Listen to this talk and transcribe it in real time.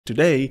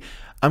Today,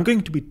 I'm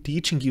going to be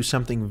teaching you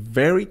something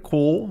very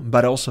cool,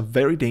 but also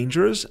very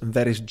dangerous, and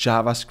that is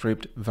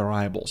JavaScript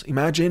variables.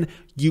 Imagine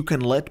you can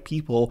let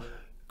people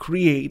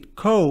create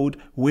code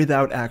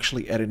without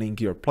actually editing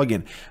your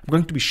plugin. I'm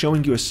going to be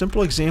showing you a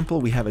simple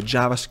example. We have a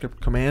JavaScript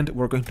command.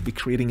 We're going to be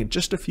creating in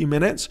just a few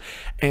minutes,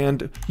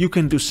 and you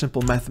can do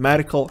simple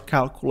mathematical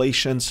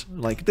calculations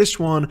like this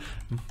one,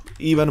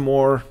 even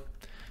more,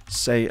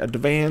 say,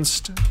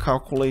 advanced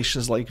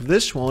calculations like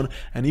this one,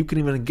 and you can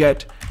even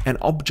get an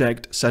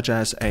object such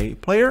as a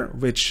player,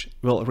 which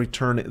will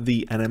return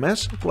the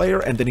NMS player,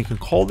 and then you can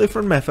call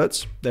different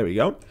methods. There we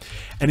go.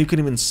 And you can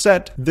even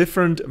set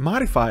different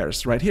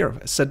modifiers right here.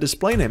 Set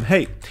display name,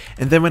 hey,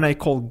 and then when I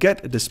call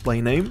get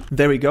display name,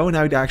 there we go.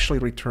 Now it actually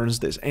returns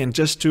this. And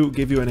just to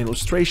give you an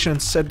illustration,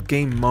 set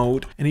game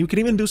mode, and you can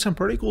even do some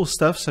pretty cool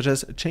stuff such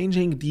as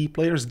changing the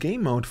player's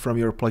game mode from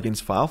your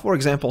plugins file. For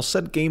example,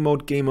 set game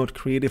mode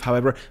creative.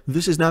 However,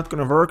 this is not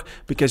going to work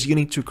because you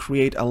need to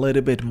create a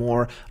little bit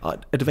more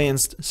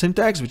advanced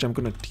syntax, which I'm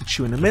going to teach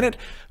you in a minute.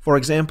 For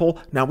example,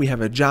 now we have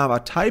a Java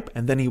type,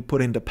 and then you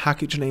put in the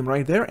package name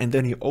right there, and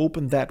then you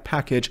open that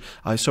package.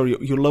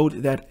 You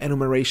load that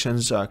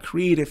enumerations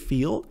creative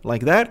field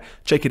like that.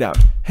 Check it out.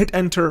 Hit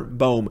enter,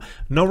 boom.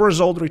 No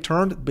result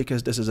returned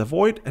because this is a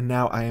void, and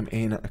now I am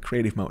in a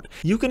creative mode.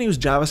 You can use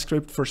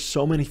JavaScript for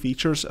so many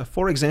features.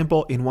 For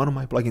example, in one of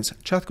my plugins,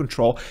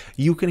 ChatControl,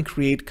 you can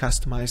create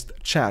customized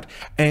chat,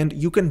 and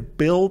you can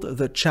build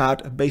the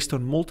chat based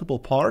on multiple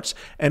parts,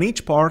 and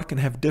each part can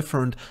have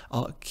different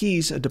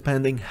keys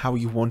depending how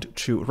you want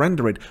to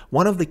render it.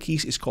 One of the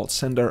keys is called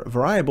sender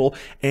variable,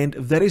 and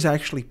that is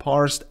actually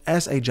parsed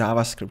as a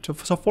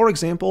JavaScript. So for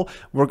example,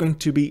 we're going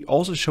to be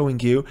also showing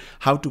you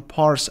how to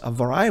parse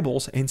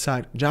variables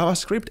inside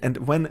JavaScript,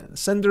 and when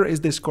sender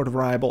is this code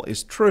variable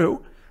is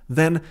true,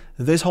 then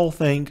this whole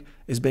thing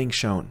is being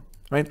shown.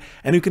 Right?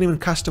 And you can even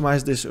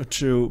customize this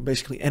to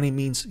basically any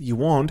means you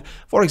want.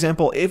 For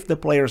example, if the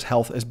player's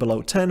health is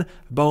below 10,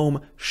 boom,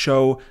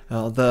 show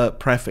the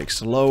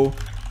prefix low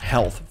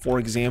health, for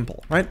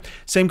example, right?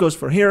 Same goes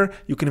for here.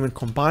 You can even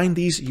combine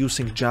these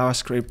using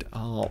JavaScript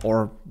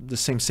or the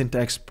same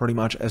syntax pretty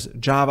much as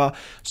Java.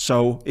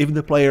 So if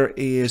the player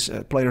is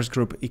players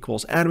group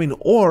equals admin,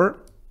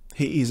 or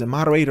he is a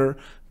moderator,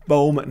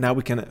 boom, now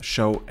we can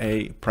show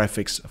a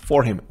prefix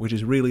for him, which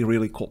is really,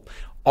 really cool.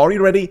 Are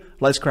you ready?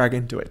 Let's crack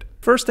into it.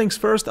 First things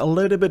first, a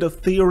little bit of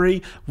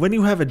theory. When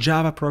you have a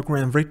Java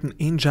program written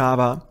in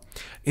Java,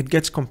 it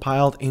gets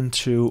compiled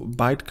into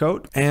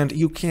bytecode and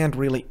you can't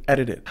really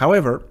edit it.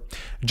 However,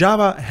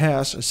 Java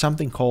has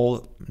something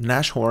called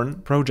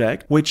Nashorn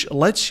project, which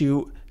lets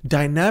you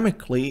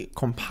dynamically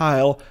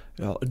compile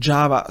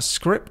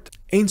JavaScript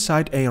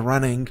inside a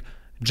running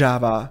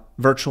Java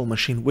virtual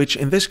machine, which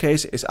in this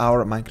case is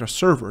our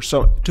microserver.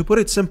 So to put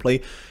it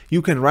simply,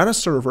 you can run a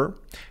server,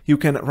 you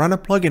can run a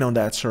plugin on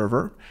that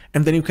server,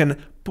 and then you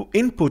can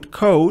input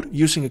code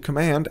using a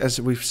command, as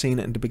we've seen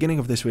in the beginning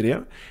of this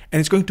video, and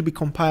it's going to be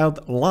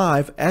compiled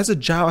live as a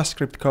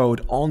JavaScript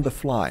code on the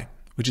fly,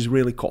 which is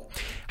really cool.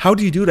 How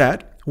do you do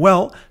that?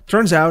 Well,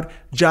 turns out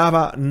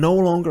Java no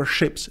longer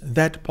ships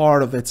that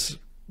part of its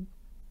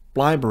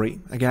library,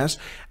 I guess,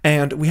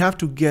 and we have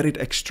to get it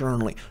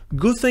externally.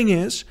 Good thing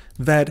is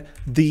that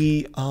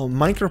the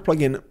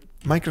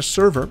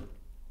microserver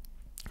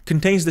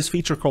contains this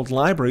feature called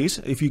libraries.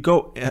 If you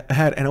go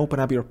ahead and open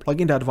up your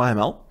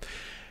plugin.yml,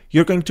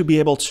 you're going to be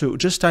able to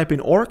just type in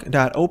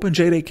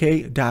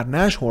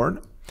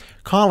org.openjdk.nashorn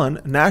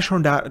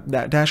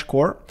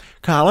Nashorn-core,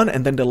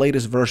 and then the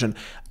latest version.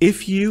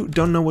 If you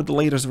don't know what the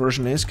latest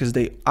version is, because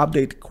they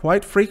update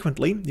quite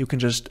frequently, you can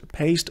just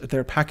paste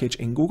their package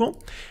in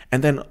Google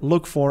and then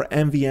look for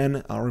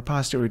mvn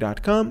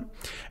repository.com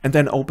and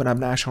then open up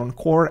Nashorn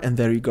core, and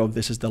there you go.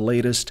 This is the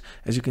latest.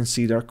 As you can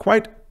see, they're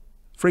quite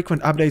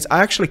frequent updates. I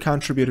actually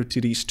contributed to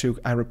these too.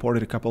 I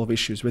reported a couple of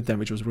issues with them,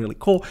 which was really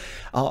cool.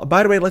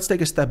 By the way, let's take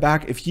a step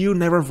back. If you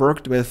never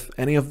worked with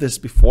any of this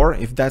before,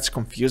 if that's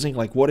confusing,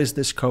 like what is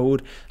this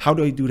code? How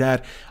do I do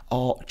that?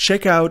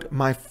 Check out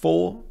my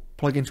full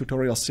plugin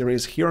tutorial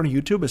series here on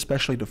YouTube,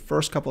 especially the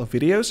first couple of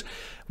videos.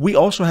 We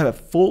also have a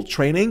full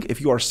training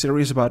if you are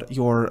serious about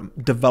your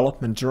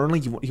development journey.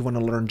 You want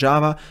to learn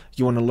Java,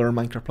 you want to learn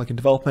micro plugin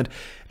development.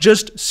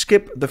 Just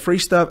skip the free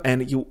stuff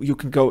and you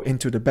can go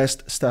into the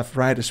best stuff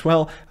right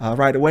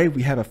away.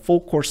 We have a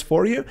full course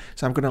for you,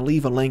 so I'm going to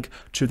leave a link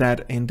to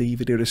that in the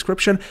video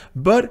description.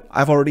 But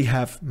I've already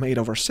have made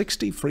over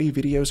 60 free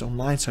videos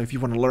online, so if you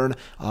want to learn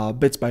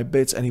bits by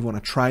bits and you want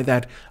to try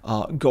that,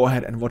 go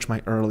ahead and watch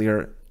my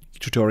earlier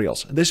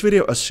tutorials. This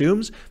video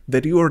assumes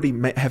that you already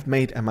have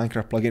made a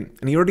micro plugin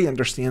and you already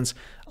understands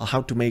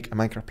how to make a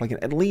micro plugin,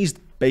 at least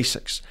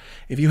basics.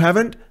 If you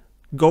haven't,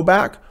 go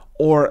back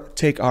or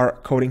take our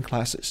coding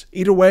classes.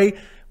 Either way,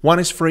 one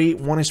is free,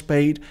 one is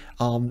paid,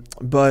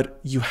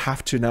 but you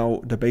have to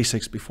know the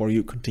basics before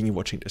you continue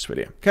watching this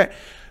video. Okay,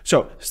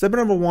 so step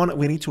number one,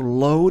 we need to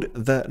load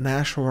the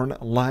Nashorn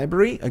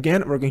library.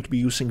 Again, we're going to be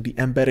using the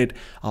embedded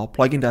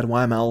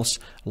plugin.yml's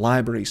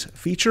libraries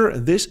feature.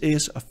 This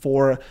is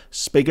for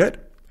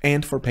Spigot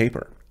and for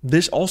Paper.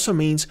 This also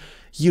means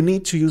you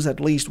need to use at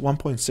least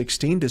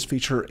 1.16. This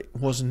feature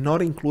was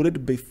not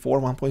included before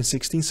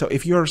 1.16. So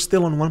if you're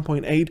still on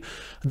 1.8,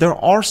 there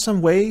are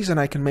some ways, and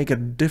I can make a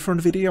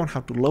different video on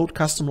how to load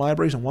custom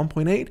libraries on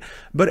 1.8,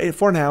 but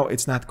for now,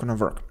 it's not going to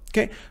work.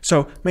 Okay,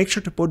 so make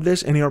sure to put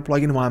this in your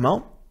plugin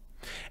YML.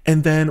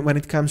 And then when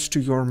it comes to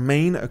your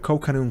main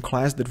Cocoon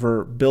class that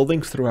we're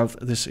building throughout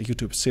this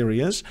YouTube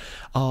series,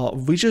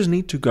 we just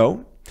need to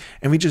go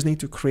and we just need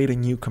to create a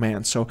new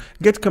command. So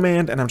get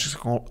command, and I'm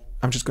just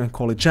going to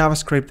call it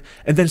JavaScript,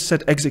 and then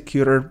set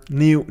executor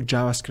new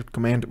JavaScript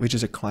command, which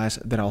is a class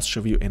that I'll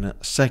show you in a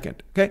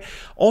second. Okay.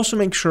 Also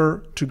make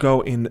sure to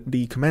go in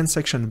the command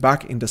section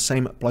back in the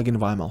same plugin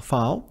YML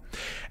file.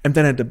 And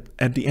then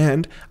at the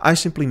end, I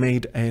simply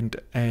made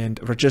and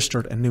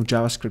registered a new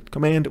JavaScript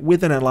command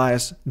with an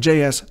alias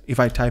JS. If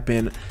I type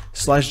in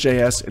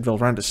 /JS, it will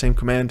run the same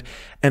command.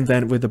 And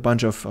then with a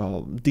bunch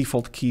of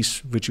default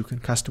keys, which you can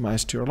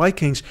customize to your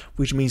likings,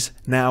 which means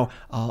now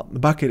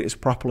Bukkit is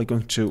properly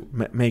going to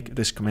make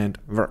this command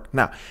work.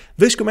 Now,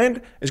 this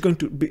command is going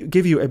to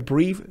give you a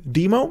brief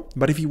demo,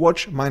 but if you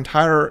watch my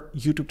entire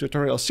YouTube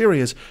tutorial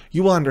series,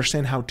 you will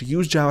understand how to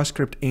use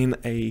JavaScript in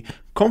a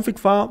config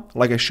file,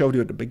 like I showed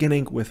you at the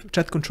beginning with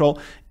ChatControl,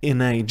 in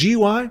a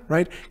GUI,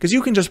 right? Because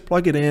you can just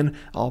plug it in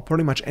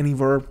pretty much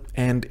anywhere,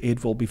 and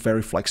it will be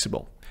very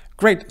flexible.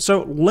 Great,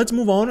 so let's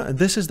move on.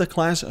 This is the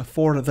class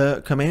for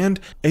the command.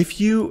 If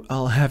you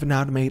have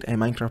not made a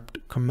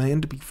Minecraft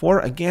command before,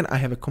 again, I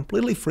have a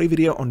completely free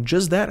video on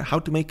just that, how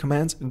to make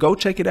commands. Go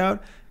check it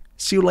out.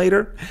 See you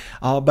later.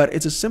 But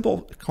it's a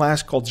simple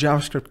class called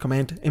JavaScript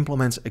command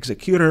implements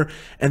executor,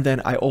 and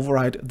then I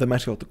override the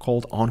method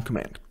called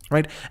onCommand.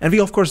 Right? And we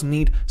of course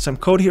need some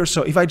code here.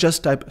 So if I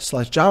just type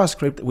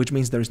 /JavaScript, which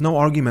means there's no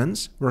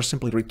arguments, we're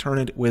simply return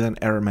it with an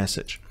error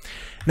message.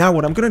 Now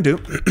what I'm going to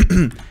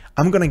do,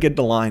 I'm going to get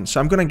the line. So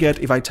I'm going to get,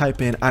 if I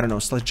type in, I don't know,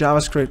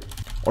 /JavaScript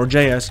or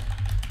JS,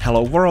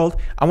 hello world,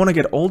 I want to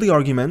get all the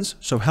arguments.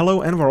 So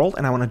hello and world,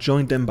 and I want to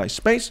join them by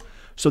space,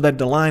 so that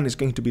the line is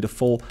going to be the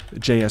full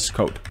JS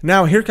code.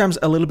 Now here comes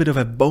a little bit of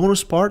a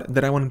bonus part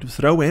that I wanted to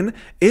throw in.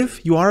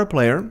 If you are a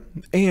player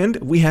and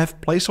we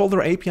have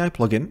PlaceholderAPI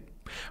plugin,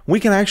 we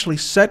can actually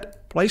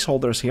set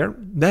placeholders here.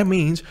 That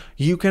means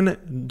you can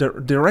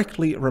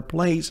directly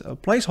replace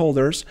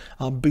placeholders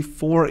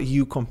before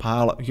you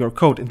compile your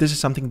code. And this is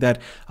something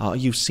that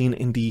you've seen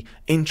in the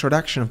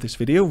introduction of this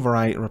video, where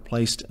I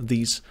replaced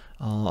these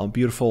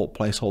beautiful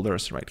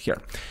placeholders right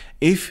here.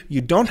 If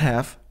you don't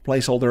have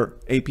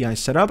PlaceholderAPI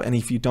set up, and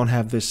if you don't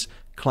have this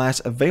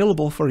class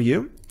available for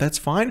you, that's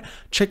fine.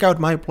 Check out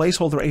my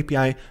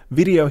PlaceholderAPI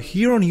video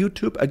here on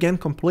YouTube. Again,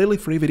 completely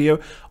free video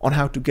on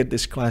how to get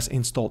this class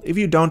installed. If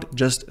you don't,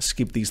 just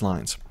skip these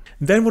lines.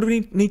 Then what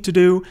we need to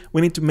do,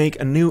 we need to make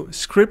a new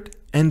script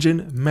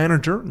engine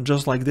manager,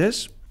 just like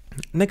this.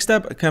 Next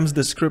up comes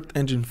the script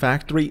engine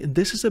factory.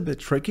 This is a bit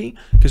tricky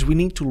because we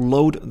need to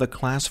load the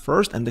class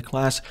first, and the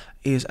class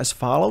is as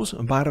follows.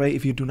 By the way,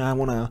 if you do not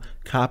want to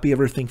copy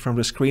everything from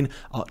the screen,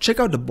 check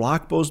out the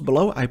blog post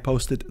below. I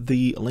posted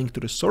the link to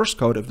the source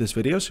code of this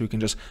video, so you can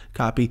just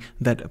copy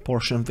that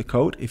portion of the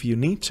code if you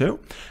need to.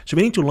 So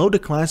we need to load the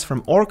class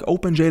from org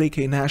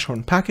openjdk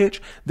Nashorn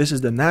package. This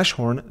is the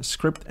Nashorn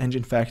script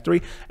engine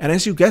factory, and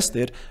as you guessed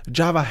it,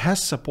 Java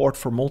has support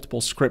for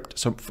multiple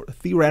scripts. So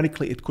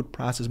theoretically, it could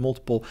process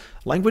multiple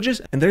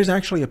languages, and there's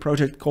actually a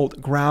project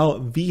called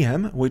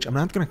GraalVM, which I'm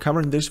not going to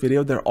cover in this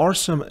video. There are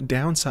some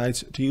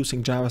downsides to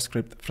using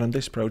JavaScript from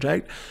this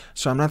project,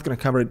 so I'm not going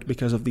to cover it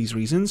because of these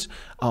reasons,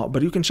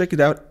 but you can check it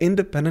out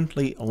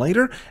independently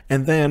later,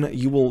 and then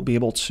you will be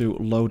able to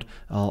load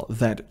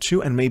that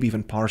too, and maybe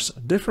even parse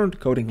different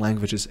coding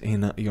languages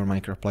in your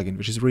Minecraft plugin,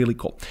 which is really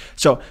cool.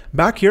 So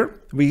back here,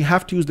 we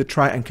have to use the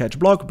try and catch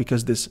block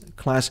because this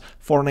class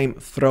for name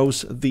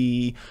throws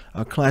the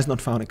class not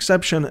found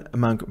exception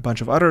among a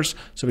bunch of others.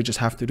 So we just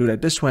have to do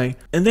that this way.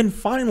 And then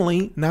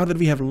finally, now that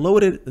we have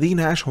loaded the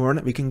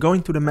Nashorn, we can go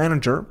into the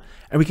manager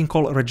and we can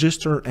call a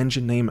register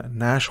engine name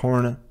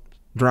Nashorn,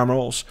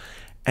 drumrolls,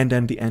 and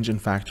then the engine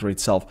factory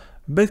itself.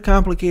 Bit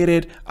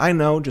complicated, I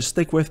know, just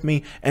stick with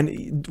me.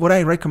 And what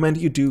I recommend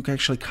you do,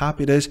 actually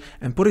copy this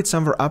and put it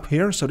somewhere up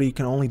here so that you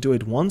can only do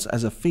it once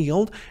as a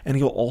field, and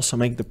you'll also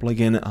make the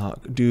plugin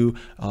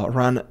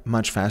run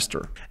much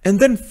faster. And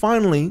then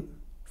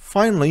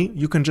finally,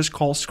 you can just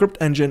call script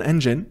engine,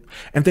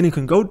 and then you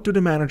can go to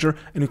the manager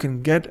and you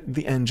can get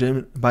the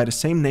engine by the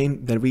same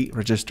name that we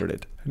registered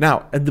it.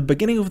 Now, at the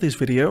beginning of this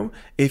video,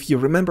 if you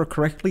remember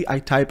correctly, I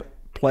type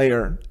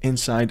player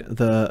inside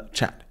the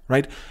chat,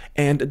 right?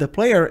 And the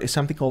player is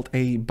something called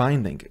a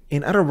binding.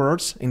 In other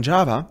words, in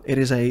Java, it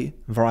is a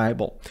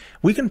variable.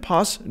 We can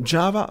pass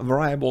Java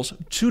variables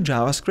to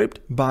JavaScript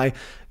by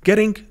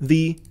getting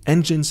the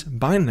engine's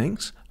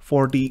bindings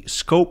for the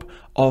scope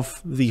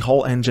of the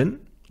whole engine,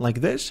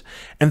 like this.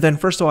 And then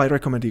first of all, I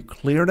recommend you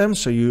clear them,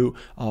 so you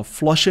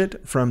flush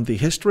it from the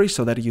history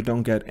so that you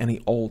don't get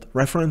any old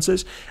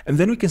references. And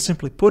then we can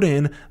simply put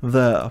in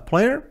the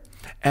player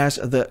as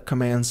the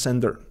command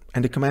sender.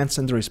 And the command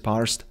sender is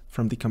parsed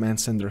from the command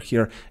sender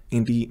here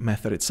in the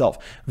method itself.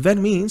 That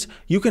means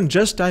you can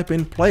just type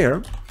in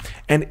player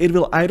and it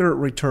will either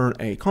return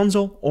a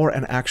console or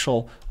an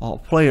actual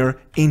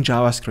player in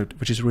JavaScript,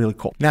 which is really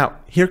cool. Now,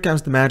 here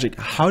comes the magic.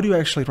 How do you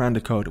actually run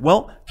the code?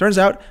 Well, turns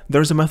out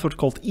there's a method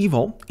called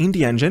eval in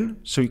the engine,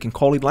 so you can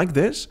call it like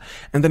this,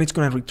 and then it's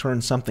going to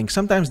return something.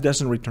 Sometimes it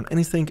doesn't return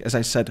anything. As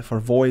I said, for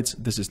voids,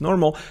 this is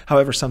normal.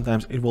 However,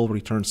 sometimes it will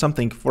return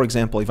something. For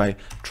example, if I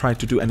try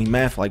to do any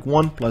math like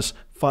 1 plus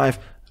 5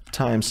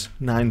 times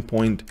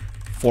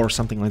 9.4,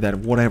 something like that,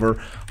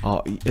 whatever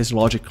is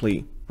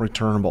logically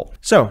returnable.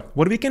 So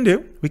what we can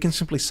do, we can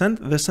simply send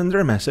the sender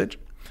a message.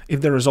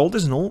 If the result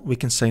is null, we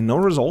can say no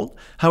result.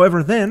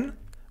 However, then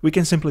we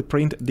can simply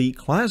print the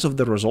class of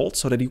the result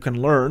so that you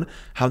can learn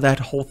how that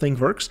whole thing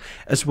works,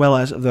 as well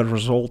as the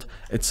result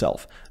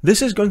itself.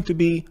 This is going to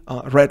be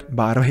read,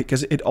 by the way,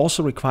 because it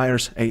also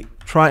requires a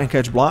try and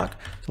catch block.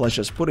 So let's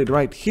just put it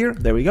right here.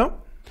 There we go.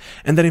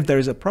 And then if there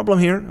is a problem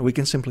here, we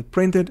can simply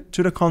print it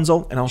to the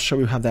console, and I'll show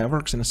you how that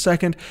works in a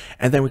second.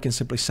 And then we can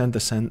simply send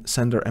the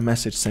sender a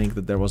message saying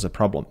that there was a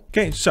problem.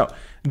 Okay, so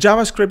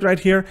JavaScript right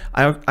here,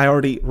 I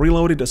already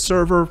reloaded the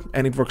server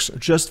and it works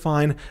just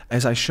fine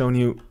as I shown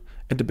you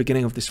at the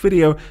beginning of this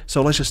video.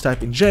 So let's just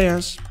type in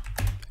JS,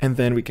 and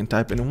then we can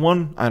type in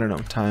 1, I don't know,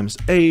 times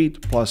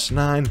 8 plus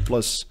 9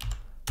 plus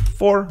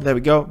 4. There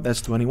we go,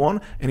 that's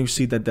 21. And you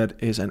see that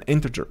that is an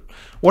integer.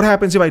 What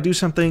happens if I do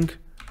something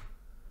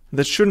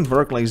that shouldn't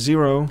work, like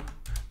 0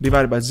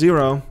 divided by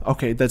 0?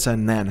 Okay, that's a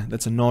nan,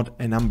 that's not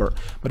a number.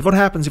 But what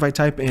happens if I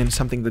type in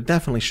something that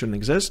definitely shouldn't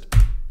exist?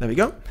 There we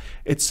go.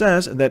 It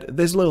says that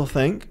this little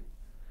thing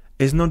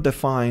is not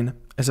defined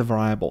as a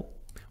variable.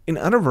 In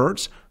other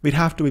words, we'd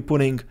have to be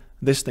putting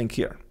this thing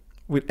here.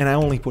 And I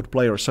only put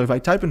player. So if I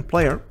type in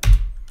player,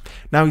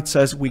 now it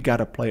says we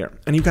got a player.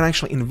 And you can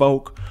actually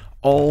invoke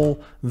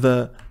all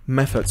the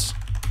methods.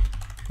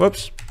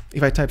 Whoops.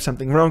 If I type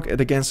something wrong,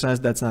 it again says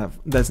that's not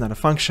a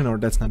function or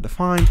that's not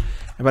defined.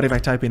 But if I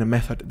type in a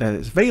method that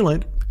is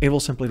valid, it will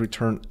simply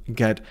return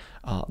get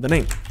the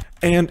name.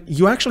 And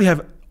you actually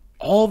have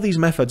all these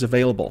methods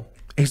available.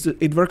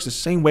 It works the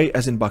same way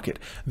as in bukkit.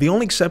 The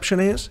only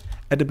exception is,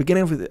 at the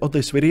beginning of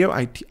this video,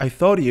 I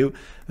taught you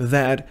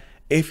that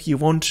if you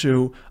want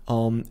to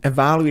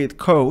evaluate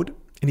code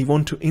and you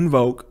want to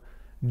invoke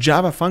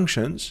Java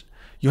functions,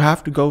 you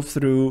have to go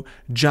through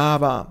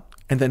Java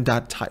and then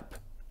 .type.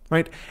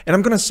 Right? And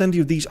I'm going to send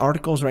you these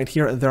articles right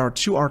here. There are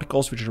 2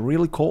 articles which are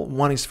really cool.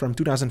 One is from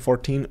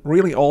 2014,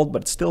 really old,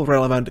 but still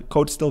relevant. The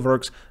code still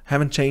works,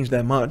 haven't changed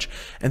that much.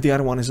 And the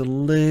other one is a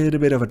little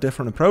bit of a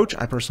different approach.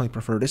 I personally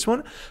prefer this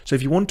one. So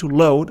if you want to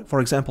load, for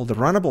example, the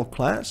runnable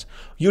class,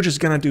 you're just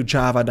going to do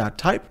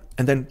java.type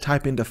and then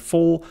type in the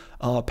full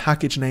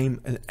package name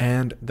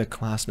and the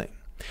class name.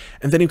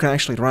 And then you can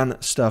actually run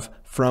stuff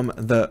from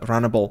the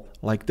runnable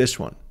like this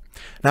one.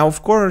 Now,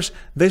 of course,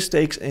 this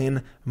takes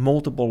in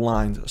multiple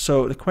lines.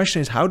 So the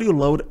question is, how do you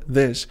load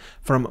this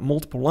from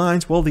multiple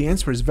lines? Well, the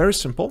answer is very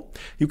simple.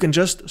 You can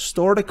just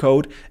store the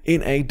code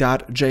in a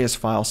 .js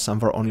file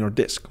somewhere on your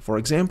disk. For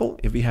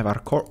example, if we have our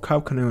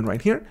canoe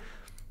right here,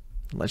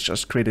 let's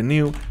just create a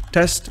new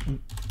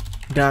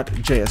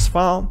test.js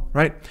file,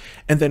 right?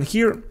 And then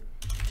here,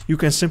 you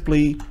can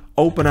simply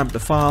open up the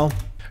file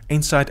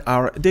inside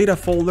our data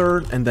folder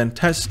and then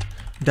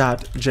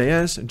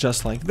test.js,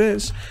 just like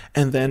this,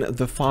 and then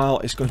the file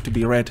is going to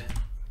be read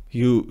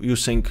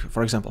using,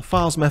 for example,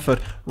 files method,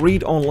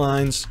 read on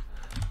lines,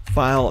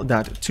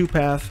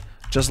 file.toPath,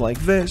 just like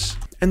this.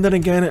 And then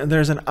again,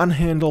 there's an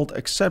unhandled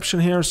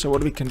exception here. So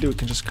what we can do, we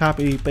can just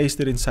copy, paste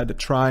it inside the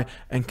try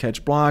and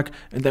catch block,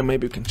 and then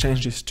maybe we can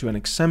change this to an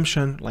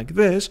exemption like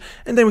this,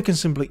 and then we can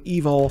simply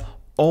eval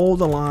all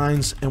the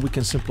lines and we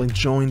can simply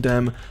join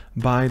them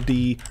by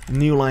the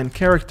new line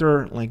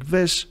character like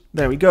this.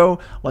 There we go.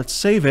 Let's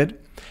save it.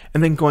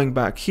 And then going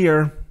back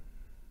here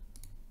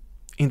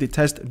in the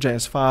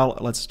test.js file,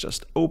 let's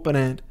just open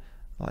it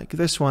like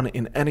this one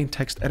in any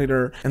text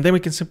editor. And then we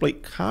can simply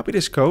copy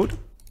this code,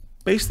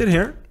 paste it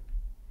here,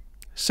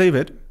 save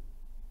it.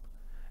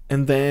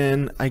 And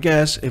then I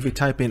guess if we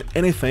type in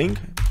anything,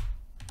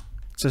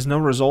 it says no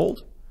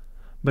result.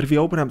 But if we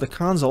open up the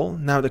console,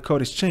 now the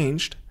code is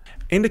changed.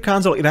 In the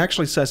console, it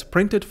actually says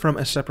printed from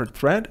a separate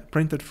thread,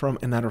 printed from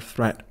another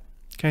thread.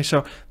 Okay,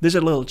 so this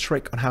is a little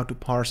trick on how to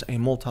parse a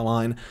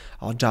multi-line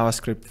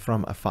JavaScript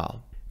from a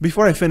file.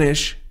 Before I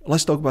finish,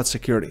 let's talk about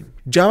security.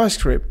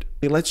 JavaScript,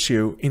 it lets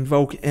you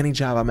invoke any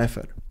Java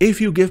method. If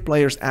you give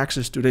players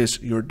access to this,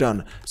 you're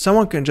done.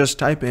 Someone can just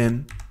type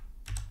in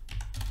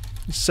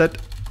set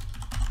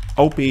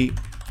OP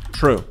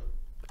true,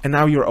 and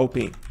now you're OP.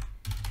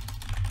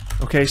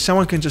 Okay,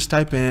 someone can just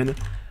type in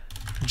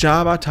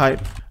Java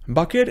type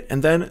bukkit,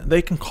 and then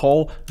they can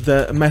call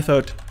the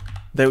method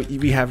that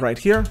we have right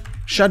here,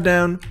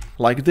 shutdown,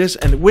 like this,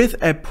 and with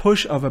a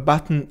push of a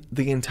button,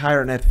 the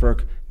entire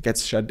network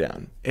gets shut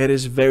down. It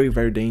is very,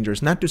 very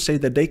dangerous. Not to say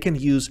that they can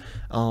use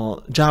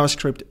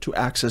JavaScript to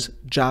access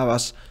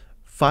Java's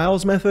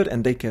files method,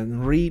 and they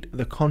can read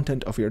the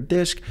content of your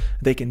disk.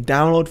 They can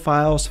download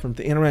files from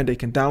the internet. They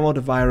can download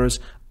a virus,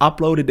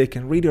 upload it. They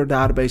can read your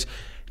database.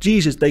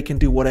 Jesus, they can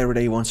do whatever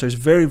they want. So it's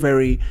very,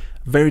 very,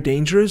 very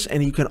dangerous,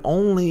 and you can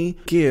only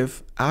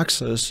give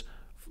access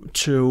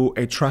to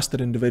a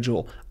trusted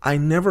individual. I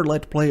never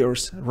let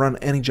players run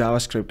any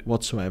JavaScript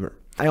whatsoever.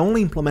 I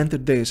only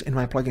implemented this in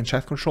my plugin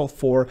ChatControl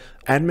for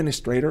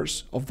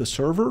administrators of the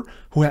server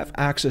who have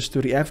access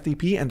to the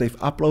FTP, and they've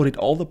uploaded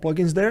all the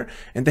plugins there,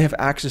 and they have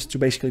access to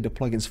basically the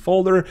plugins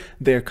folder.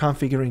 They're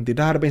configuring the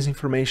database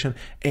information,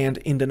 and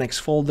in the next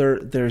folder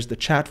there's the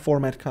chat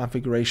format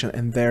configuration,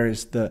 and there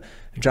is the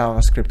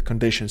JavaScript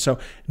condition. So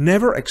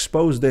never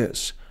expose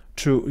this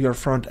to your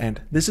front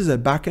end. This is a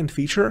backend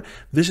feature.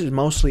 This is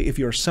mostly if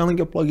you're selling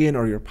a plugin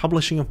or you're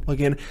publishing a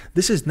plugin.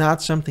 This is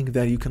not something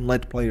that you can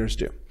let players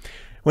do.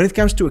 When it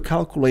comes to a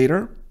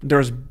calculator,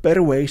 there's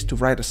better ways to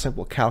write a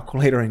simple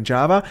calculator in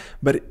Java,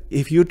 but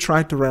if you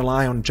try to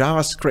rely on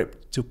JavaScript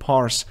to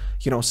parse,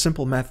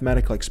 simple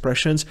mathematical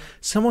expressions,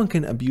 someone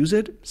can abuse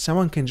it.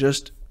 Someone can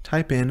just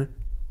type in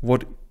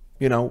what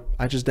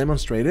I just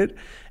demonstrated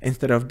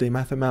instead of the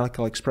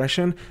mathematical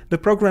expression. The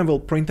program will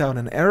print out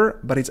an error,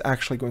 but it's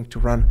actually going to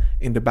run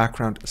in the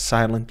background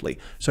silently.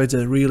 So it's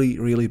a really,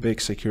 really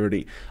big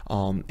security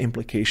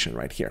implication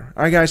right here.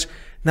 All right, guys,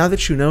 now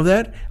that you know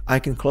that, I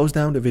can close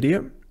down the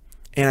video.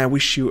 And I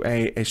wish you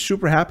a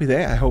super happy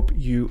day. I hope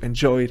you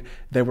enjoyed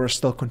that we're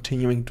still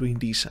continuing doing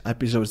these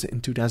episodes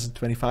in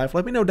 2025.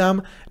 Let me know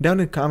down in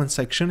the comment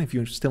section if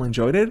you still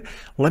enjoyed it.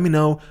 Let me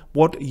know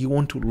what you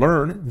want to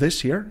learn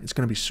this year. It's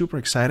going to be super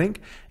exciting.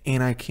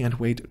 And I can't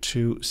wait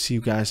to see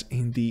you guys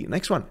in the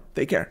next one.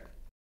 Take care.